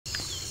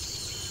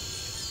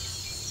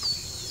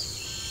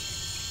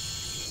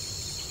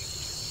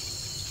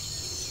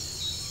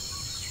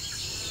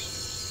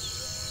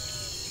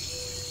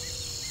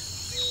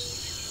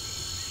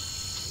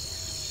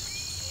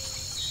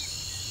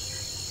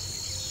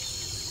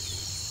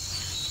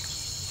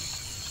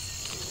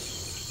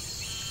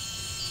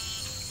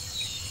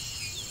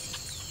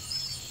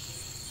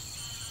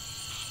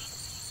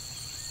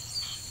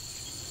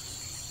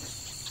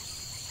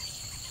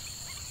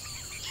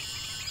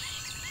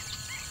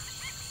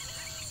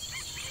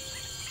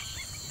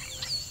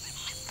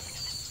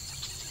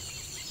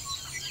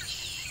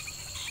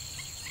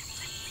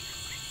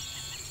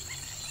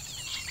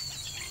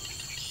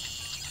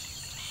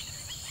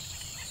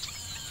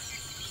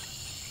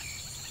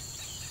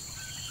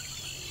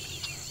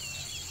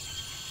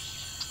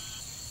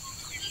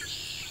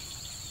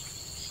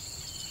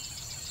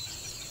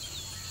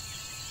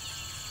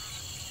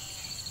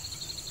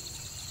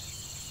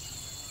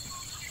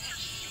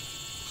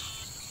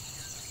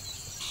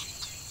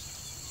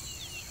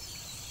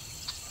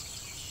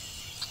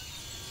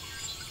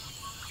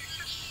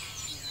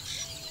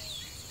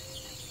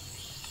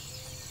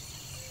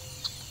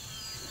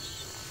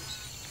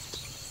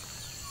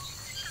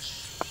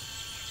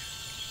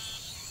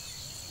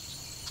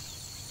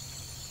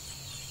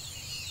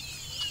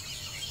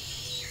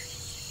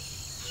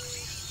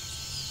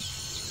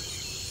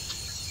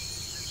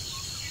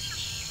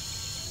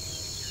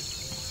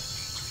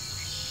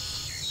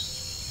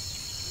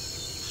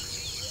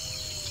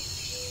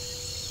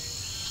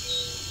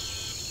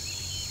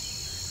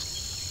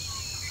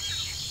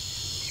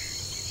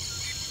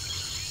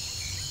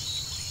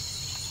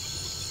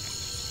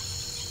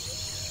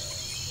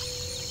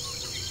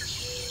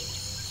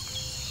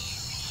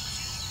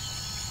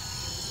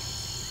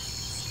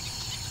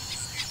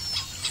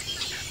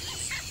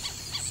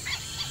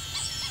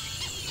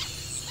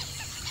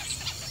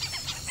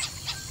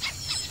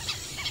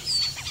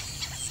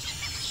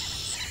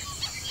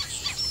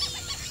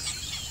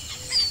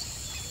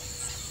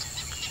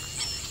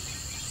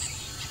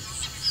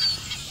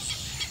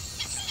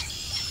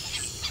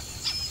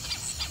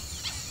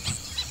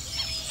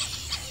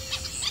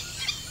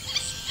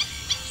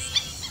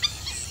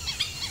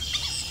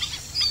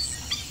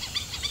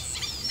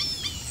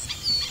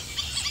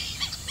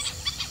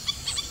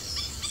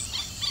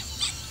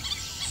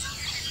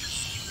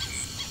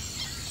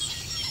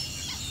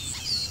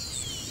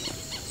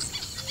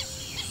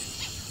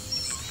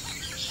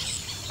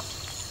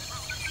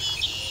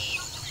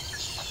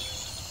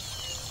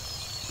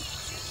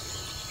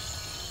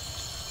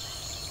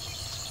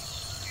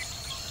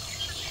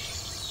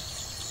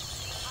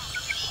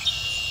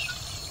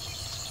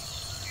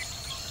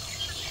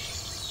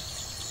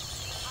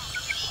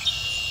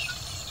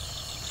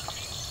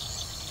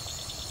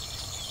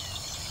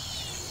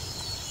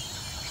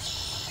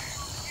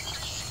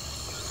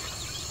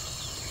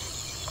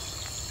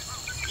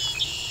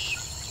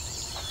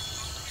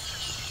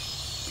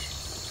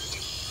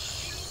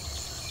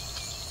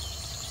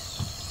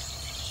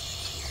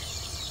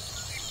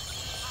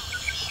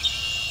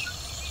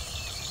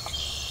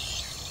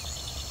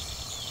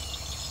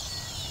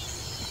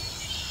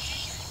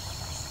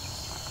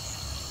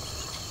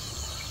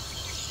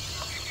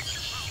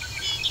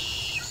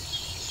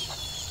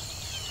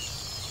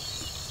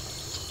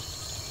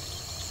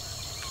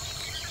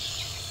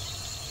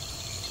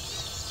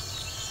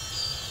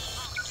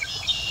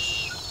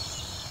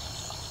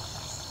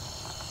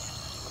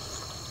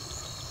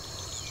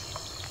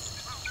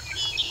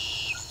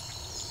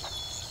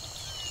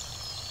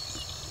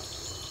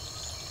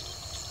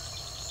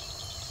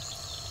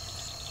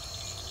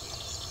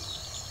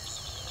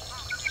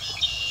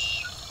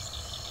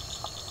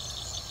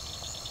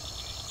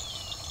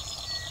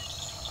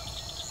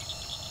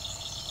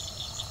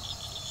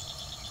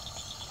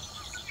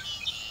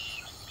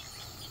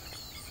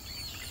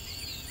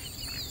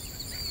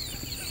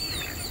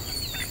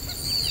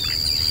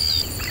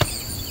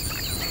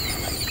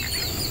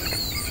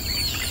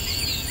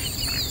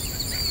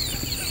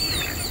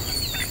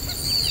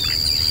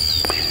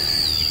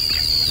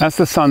As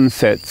the sun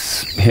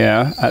sets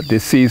here at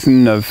this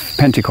season of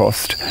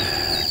Pentecost,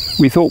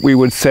 we thought we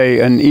would say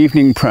an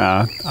evening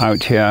prayer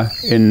out here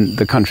in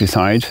the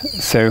countryside.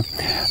 So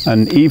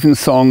an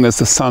evensong as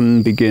the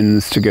sun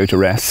begins to go to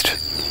rest.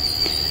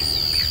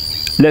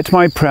 Let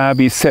my prayer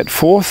be set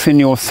forth in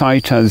your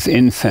sight as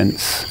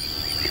incense,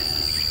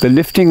 the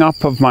lifting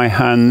up of my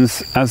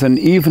hands as an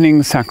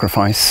evening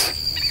sacrifice.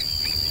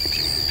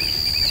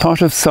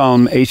 Part of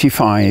Psalm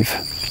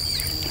 85.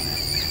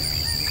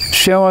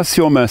 Show us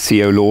your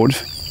mercy, O Lord,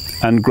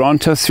 and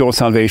grant us your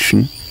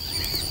salvation.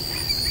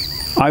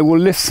 I will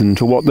listen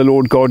to what the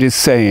Lord God is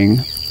saying,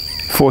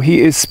 for he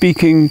is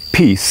speaking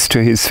peace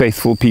to his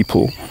faithful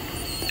people,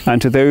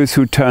 and to those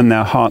who turn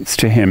their hearts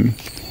to him.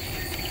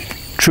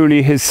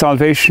 Truly his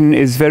salvation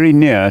is very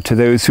near to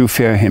those who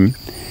fear him,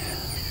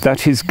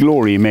 that his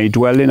glory may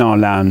dwell in our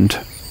land.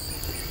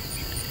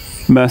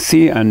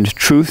 Mercy and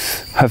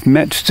truth have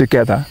met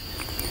together.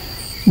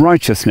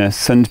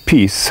 Righteousness and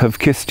peace have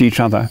kissed each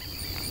other.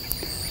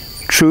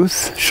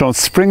 Truth shall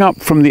spring up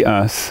from the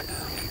earth,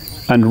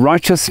 and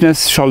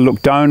righteousness shall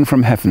look down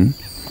from heaven.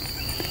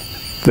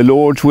 The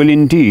Lord will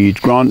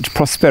indeed grant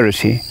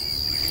prosperity,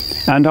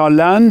 and our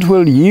land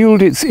will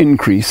yield its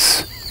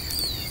increase.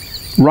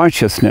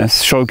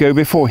 Righteousness shall go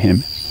before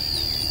him,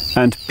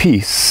 and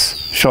peace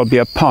shall be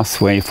a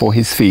pathway for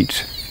his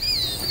feet.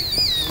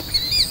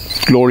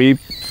 Glory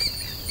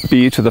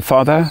be to the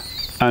Father,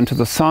 and to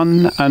the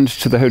Son, and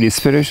to the Holy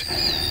Spirit,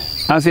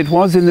 as it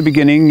was in the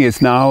beginning,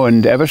 is now,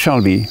 and ever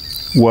shall be,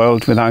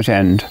 world without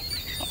end.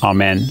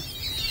 Amen.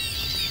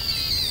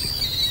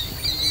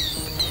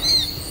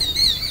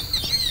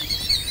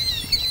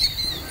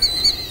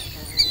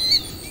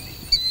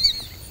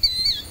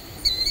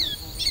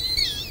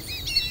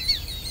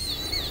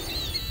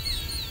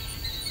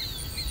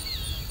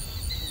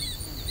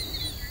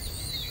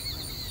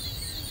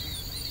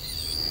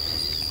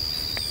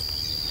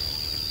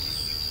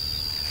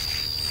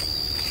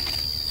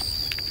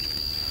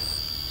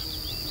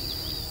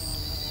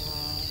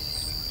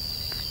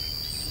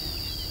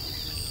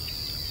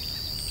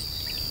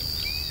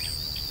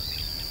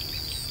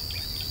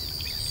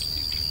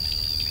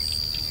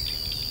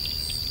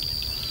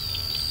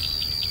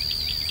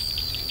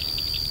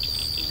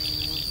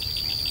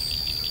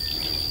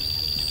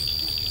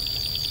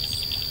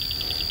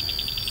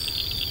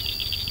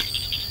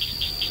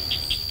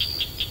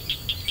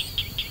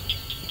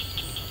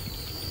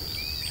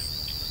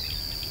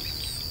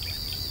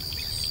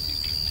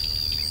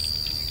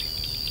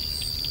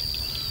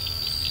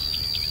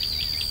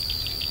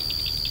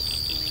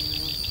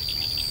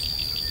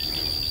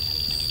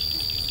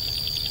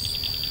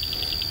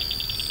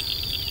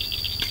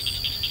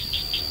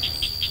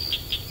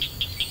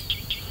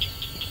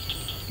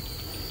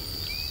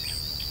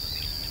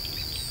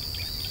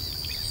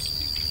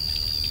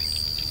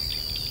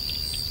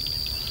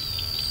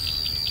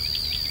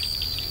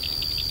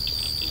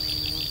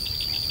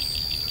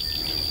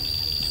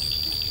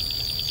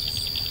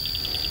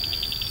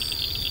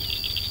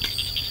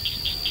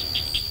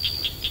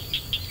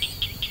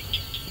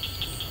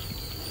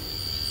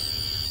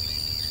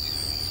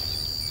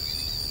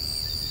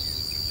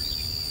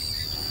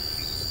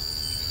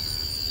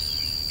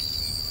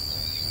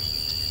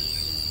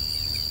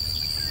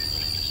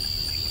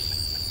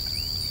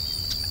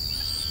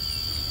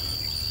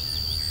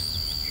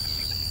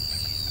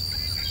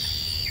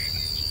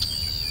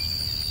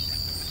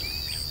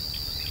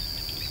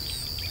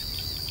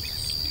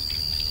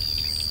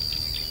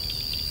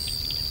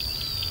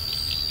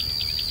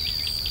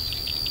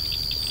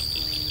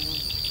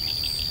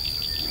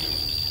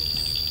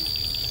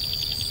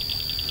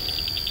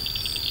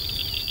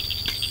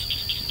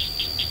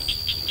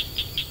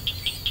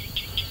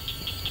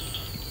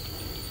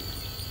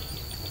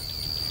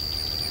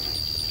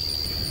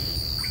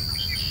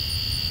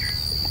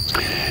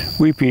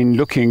 We've been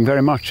looking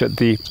very much at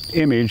the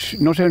image,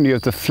 not only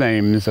of the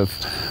flames of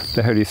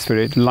the Holy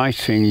Spirit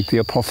lighting the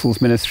Apostles'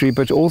 ministry,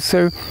 but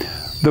also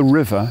the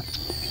river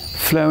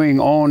flowing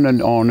on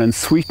and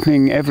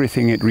sweetening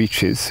everything it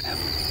reaches.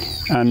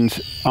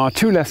 And our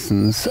two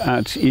lessons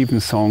at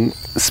Evensong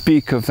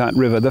speak of that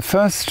river. The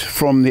first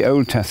from the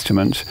Old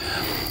Testament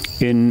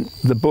in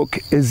the book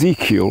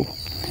Ezekiel.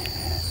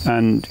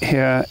 And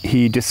here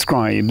he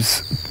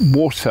describes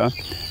water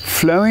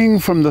flowing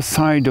from the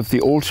side of the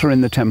altar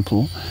in the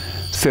temple,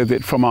 so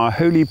that from our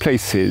holy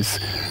places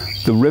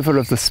the river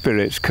of the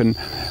Spirit can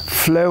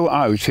flow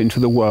out into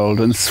the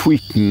world and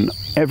sweeten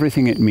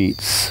everything it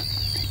meets.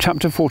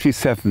 Chapter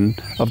 47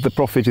 of the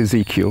prophet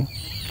Ezekiel.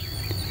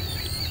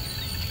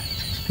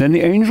 Then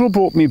the angel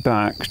brought me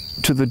back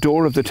to the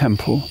door of the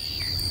temple,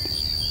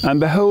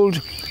 and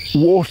behold,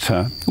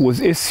 water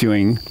was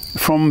issuing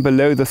from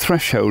below the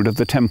threshold of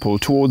the temple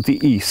toward the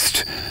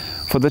east,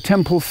 for the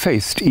temple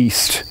faced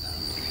east.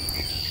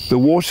 The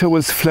water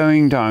was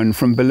flowing down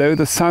from below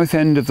the south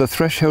end of the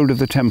threshold of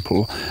the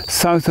temple,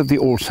 south of the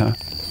altar.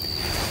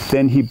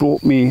 Then he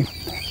brought me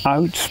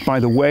out by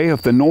the way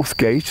of the north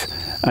gate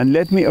and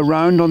led me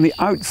around on the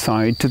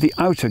outside to the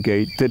outer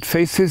gate that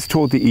faces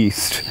toward the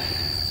east.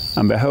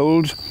 And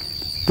behold,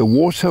 the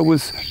water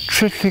was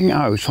trickling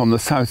out on the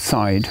south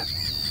side.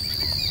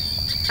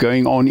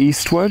 Going on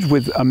eastward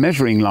with a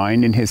measuring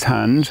line in his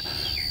hand,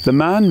 the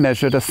man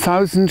measured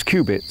 1,000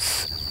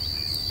 cubits,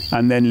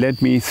 and then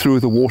led me through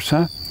the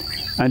water,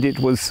 and it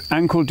was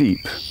ankle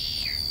deep.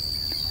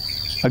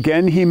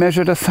 Again he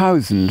measured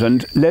 1,000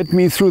 and led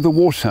me through the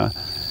water,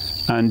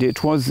 and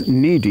it was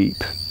knee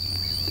deep.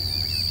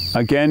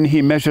 Again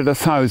he measured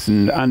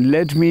 1,000 and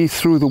led me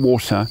through the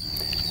water,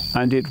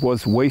 and it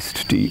was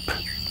waist deep.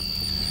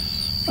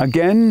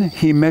 Again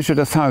he measured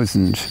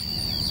 1,000,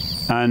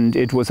 and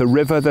it was a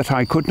river that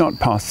I could not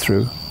pass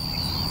through.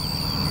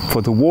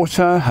 For the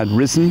water had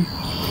risen,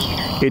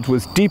 it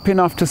was deep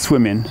enough to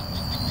swim in,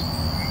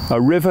 a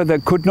river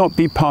that could not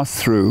be passed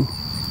through.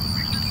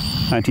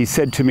 And he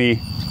said to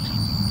me,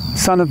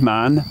 "Son of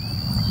man,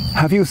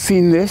 have you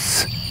seen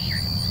this?"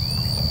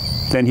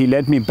 Then he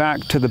led me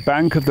back to the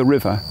bank of the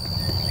river.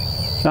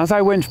 As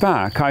I went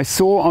back, I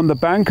saw on the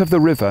bank of the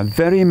river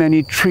very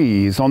many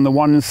trees on the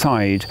one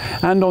side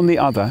and on the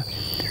other.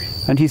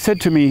 And he said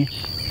to me,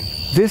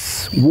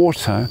 "This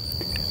water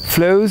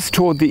flows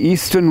toward the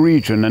eastern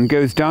region and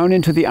goes down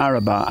into the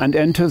Arabah and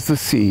enters the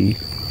sea.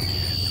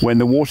 When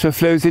the water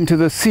flows into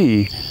the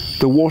sea,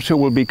 the water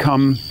will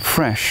become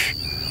fresh.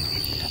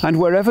 And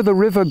wherever the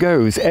river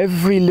goes,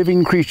 every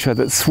living creature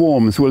that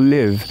swarms will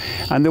live,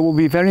 and there will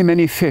be very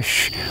many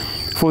fish,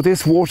 for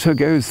this water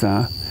goes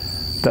there,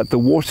 that the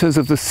waters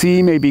of the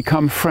sea may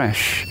become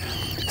fresh.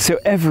 So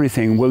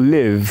everything will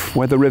live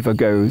where the river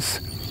goes.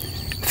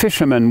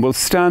 Fishermen will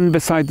stand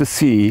beside the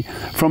sea.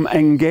 From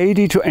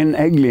En-Gedi to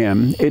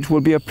En-Eglaim, it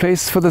will be a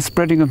place for the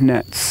spreading of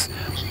nets.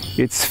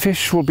 Its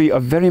fish will be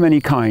of very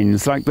many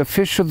kinds, like the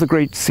fish of the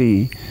great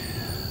sea.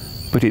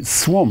 But its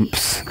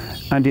swamps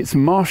and its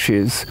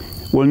marshes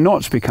will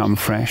not become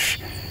fresh.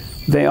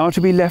 They are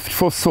to be left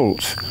for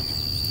salt.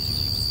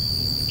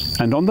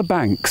 And on the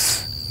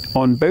banks,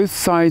 on both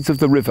sides of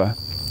the river,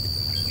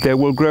 there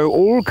will grow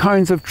all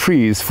kinds of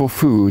trees for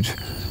food.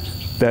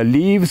 Their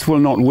leaves will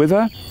not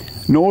wither,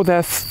 nor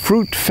their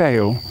fruit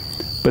fail,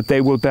 but they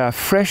will bear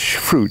fresh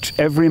fruit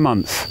every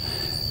month,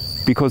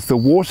 because the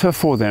water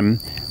for them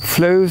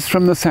flows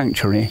from the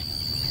sanctuary.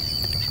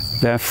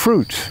 Their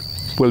fruit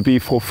will be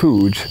for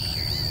food,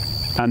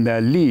 and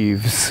their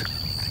leaves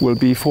will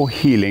be for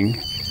healing."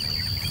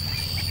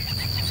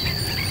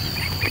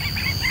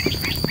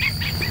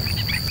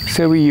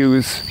 So we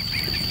use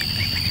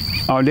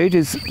Our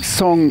Lady's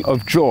song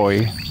of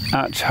joy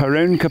at her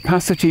own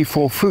capacity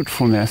for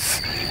fruitfulness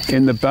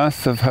in the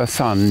birth of her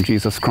Son,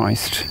 Jesus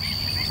Christ.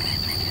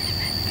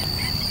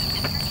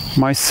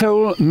 My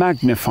soul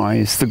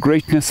magnifies the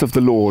greatness of the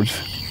Lord.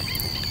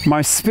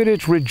 My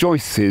spirit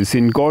rejoices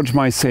in God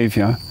my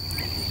Saviour,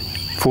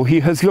 for he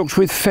has looked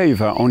with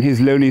favour on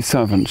his lowly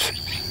servant.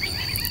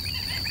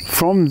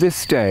 From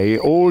this day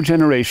all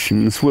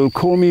generations will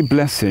call me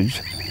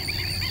blessed.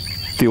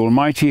 The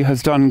Almighty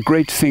has done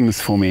great things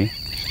for me,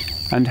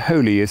 and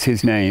holy is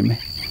his name.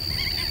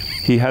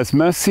 He has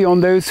mercy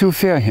on those who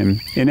fear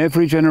him in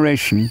every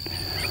generation.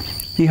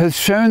 He has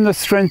shown the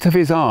strength of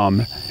his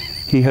arm.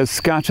 He has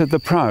scattered the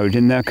proud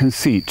in their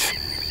conceit.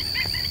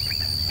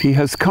 He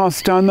has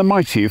cast down the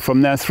mighty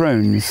from their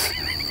thrones,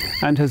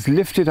 and has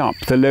lifted up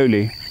the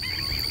lowly.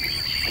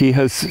 He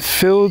has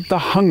filled the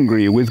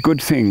hungry with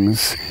good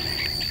things,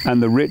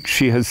 and the rich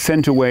he has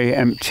sent away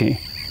empty.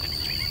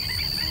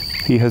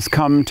 He has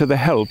come to the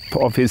help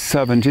of his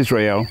servant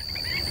Israel,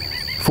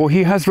 for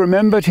he has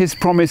remembered his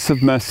promise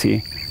of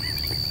mercy,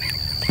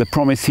 the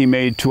promise he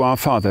made to our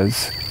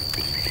fathers,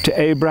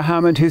 to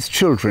Abraham and his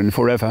children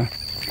forever.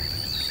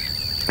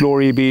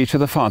 Glory be to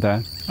the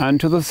Father, and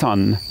to the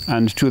Son,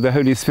 and to the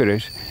Holy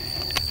Spirit,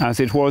 as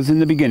it was in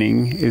the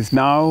beginning, is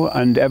now,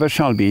 and ever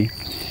shall be,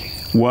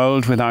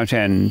 world without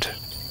end.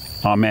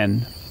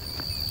 Amen.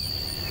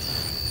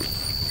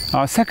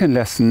 Our second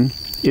lesson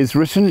is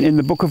written in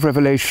the book of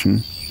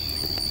Revelation.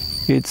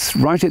 It's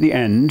right at the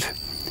end,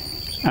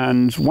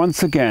 and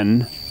once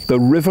again the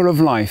river of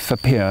life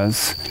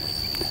appears.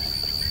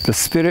 The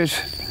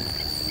Spirit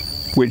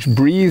which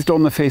breathed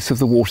on the face of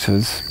the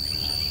waters,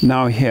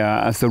 now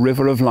here as the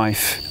river of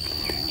life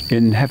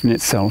in heaven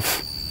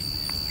itself.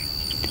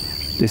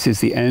 This is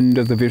the end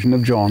of the vision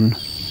of John.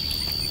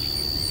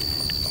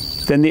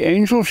 Then the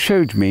angel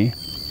showed me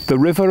the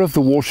river of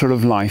the water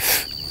of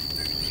life,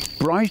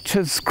 bright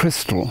as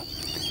crystal,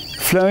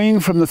 flowing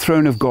from the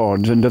throne of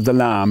God and of the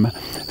Lamb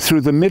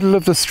through the middle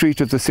of the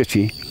street of the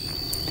city.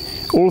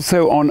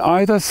 Also on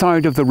either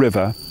side of the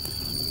river,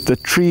 the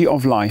tree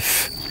of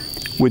life,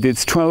 with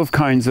its 12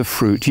 kinds of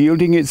fruit,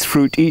 yielding its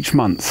fruit each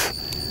month.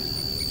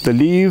 The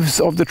leaves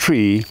of the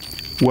tree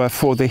were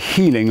for the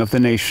healing of the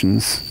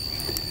nations.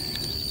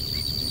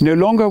 No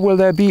longer will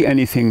there be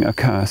anything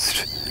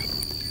accursed,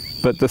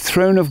 but the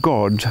throne of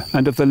God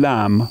and of the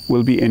Lamb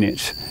will be in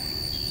it,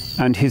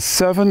 and his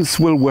servants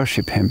will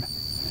worship him.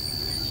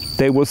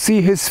 They will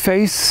see his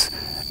face,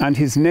 and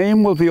his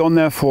name will be on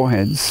their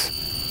foreheads.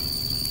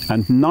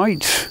 And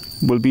night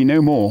will be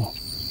no more.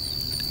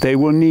 They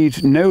will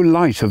need no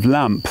light of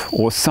lamp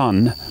or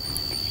sun,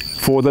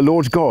 for the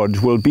Lord God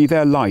will be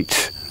their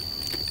light,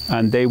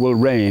 and they will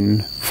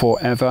reign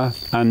forever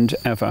and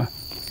ever.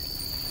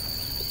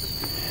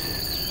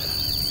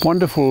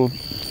 Wonderful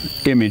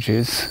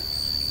images,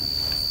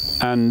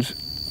 and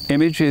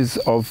images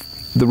of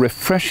the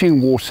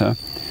refreshing water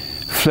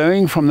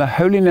flowing from the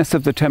holiness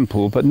of the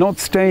temple, but not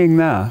staying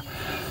there,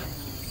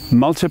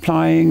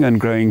 multiplying and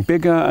growing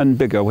bigger and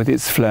bigger with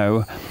its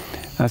flow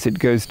as it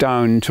goes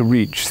down to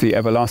reach the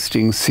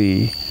everlasting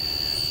sea,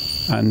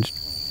 and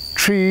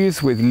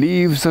trees with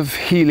leaves of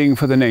healing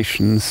for the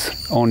nations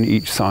on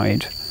each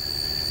side.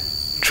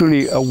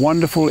 Truly a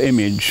wonderful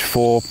image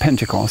for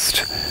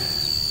Pentecost,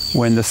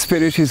 when the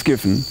Spirit is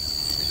given,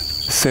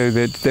 so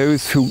that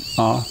those who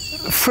are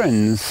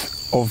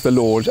friends of the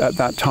Lord at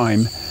that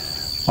time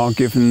are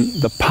given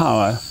the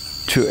power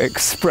to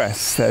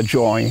express their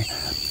joy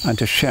and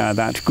to share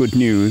that good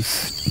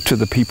news to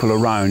the people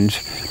around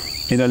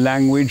in a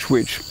language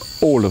which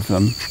all of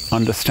them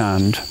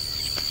understand.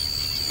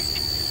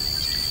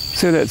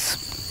 So let's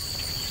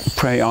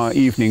pray our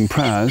evening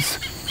prayers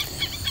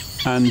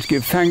and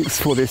give thanks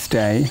for this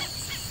day.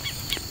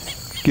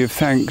 Give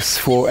thanks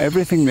for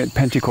everything that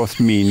Pentecost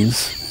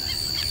means,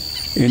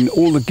 in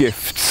all the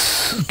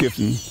gifts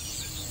given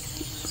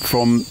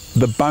from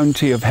the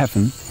bounty of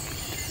heaven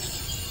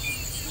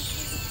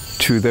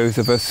to those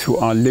of us who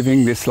are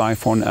living this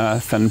life on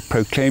earth and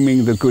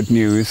proclaiming the good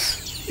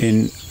news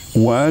in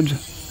word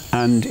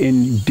and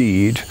in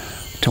deed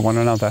to one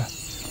another.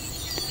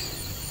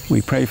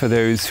 We pray for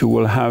those who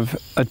will have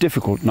a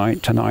difficult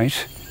night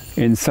tonight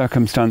in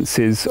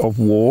circumstances of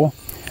war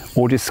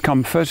or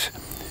discomfort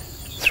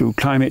through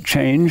climate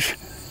change.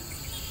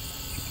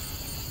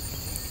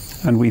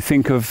 And we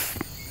think of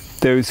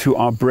those who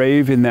are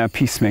brave in their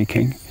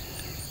peacemaking.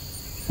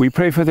 We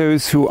pray for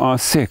those who are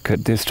sick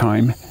at this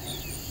time.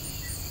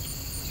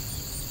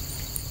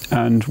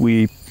 And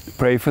we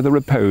pray for the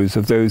repose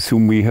of those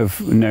whom we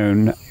have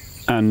known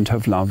and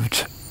have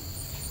loved.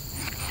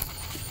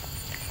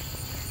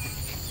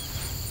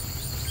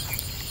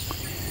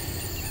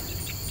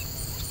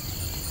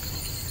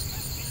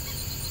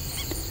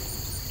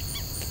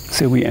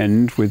 So we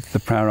end with the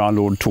prayer our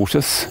Lord taught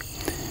us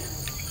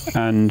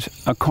and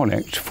a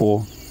collect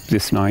for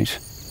this night.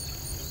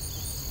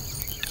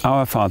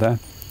 Our Father,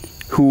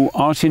 who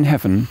art in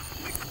heaven,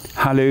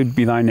 hallowed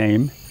be thy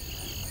name.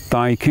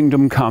 Thy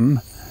kingdom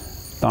come,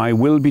 thy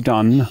will be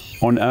done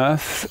on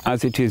earth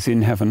as it is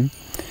in heaven.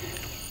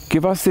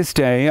 Give us this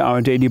day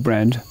our daily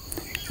bread,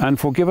 and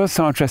forgive us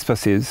our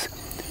trespasses,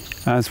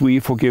 as we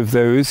forgive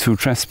those who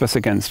trespass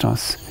against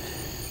us.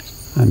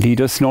 And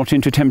lead us not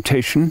into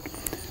temptation,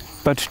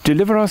 but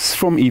deliver us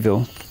from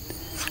evil.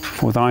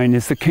 For thine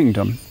is the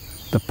kingdom,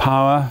 the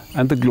power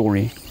and the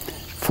glory,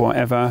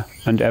 forever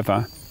and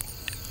ever.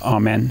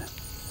 Amen.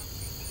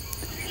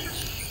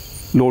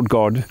 Lord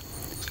God,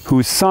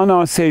 whose Son,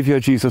 our Saviour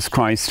Jesus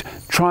Christ,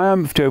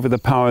 triumphed over the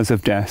powers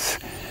of death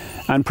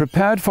and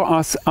prepared for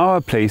us our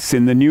place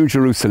in the New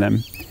Jerusalem,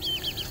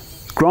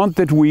 grant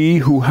that we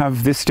who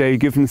have this day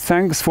given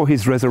thanks for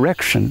his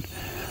resurrection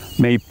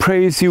may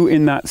praise you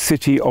in that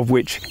city of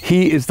which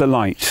he is the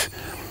light,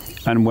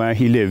 and where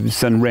he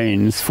lives and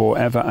reigns for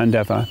ever and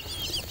ever.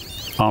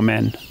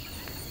 Amen.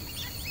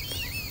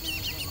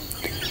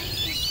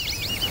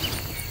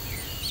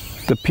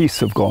 The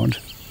peace of God,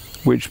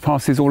 which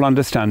passes all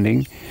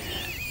understanding,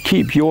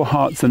 keep your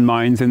hearts and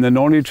minds in the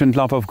knowledge and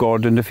love of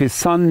God and of his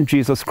Son,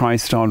 Jesus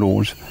Christ our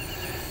Lord.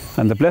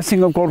 And the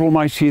blessing of God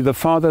Almighty, the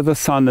Father, the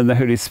Son, and the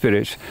Holy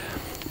Spirit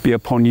be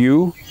upon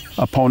you,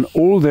 upon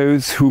all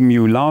those whom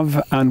you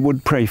love and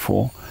would pray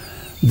for,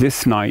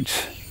 this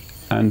night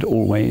and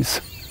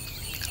always.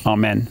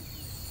 Amen.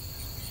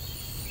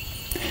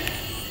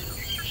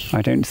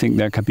 I don't think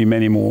there could be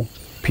many more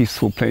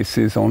peaceful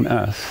places on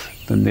earth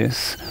than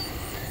this,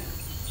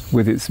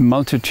 with its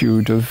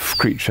multitude of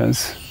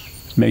creatures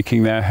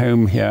making their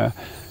home here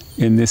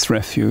in this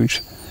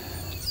refuge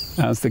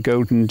as the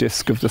golden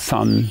disk of the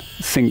sun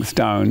sinks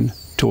down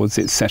towards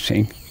its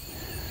setting.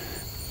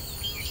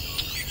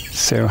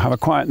 So have a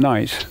quiet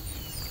night,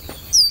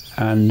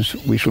 and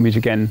we shall meet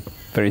again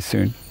very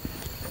soon.